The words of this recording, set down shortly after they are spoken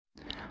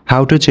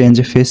How to change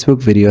a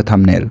Facebook video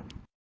thumbnail.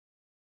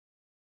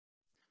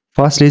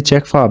 Firstly,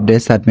 check for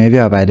updates that may be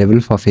available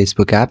for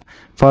Facebook app.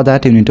 For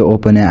that, you need to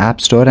open your app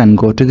store and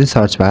go to the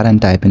search bar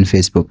and type in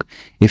Facebook.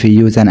 If you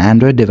use an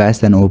Android device,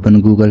 then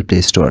open Google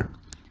Play Store.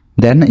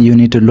 Then you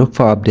need to look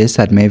for updates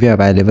that may be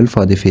available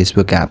for the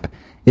Facebook app.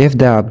 If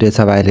there are updates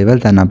available,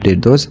 then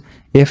update those.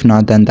 If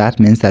not, then that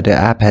means that your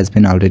app has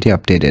been already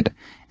updated.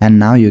 And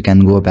now you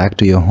can go back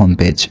to your home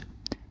page.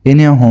 In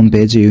your home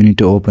page, you need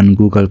to open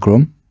Google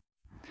Chrome.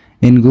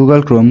 In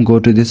Google Chrome, go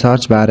to the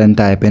search bar and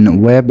type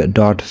in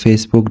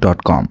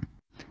web.facebook.com.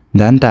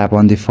 Then tap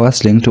on the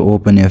first link to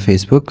open your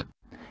Facebook.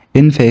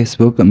 In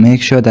Facebook,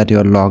 make sure that you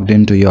are logged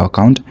into your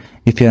account.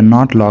 If you are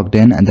not logged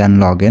in, then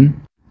log in.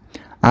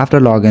 After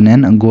logging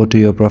in, go to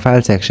your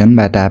profile section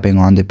by tapping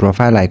on the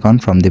profile icon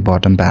from the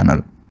bottom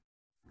panel.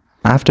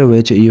 After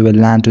which, you will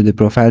land to the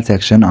profile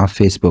section of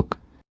Facebook.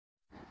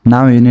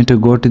 Now you need to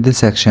go to the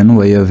section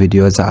where your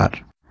videos are.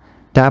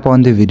 Tap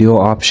on the video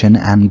option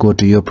and go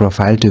to your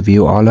profile to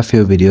view all of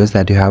your videos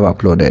that you have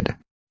uploaded.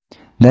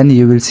 Then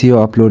you will see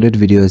your uploaded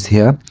videos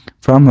here,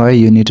 from where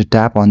you need to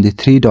tap on the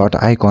three-dot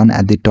icon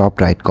at the top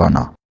right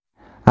corner.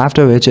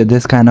 After which,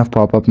 this kind of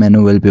pop-up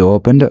menu will be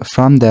opened.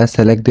 From there,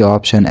 select the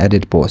option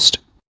Edit Post.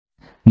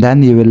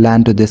 Then you will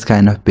land to this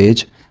kind of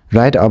page.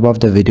 Right above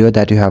the video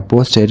that you have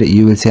posted,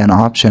 you will see an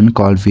option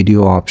called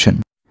Video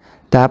Option.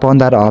 Tap on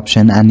that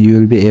option and you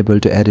will be able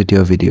to edit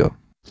your video.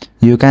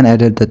 You can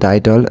edit the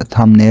title,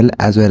 thumbnail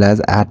as well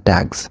as add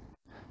tags.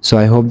 So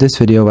I hope this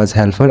video was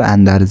helpful,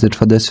 and that is it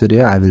for this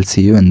video. I will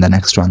see you in the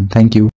next one. Thank you.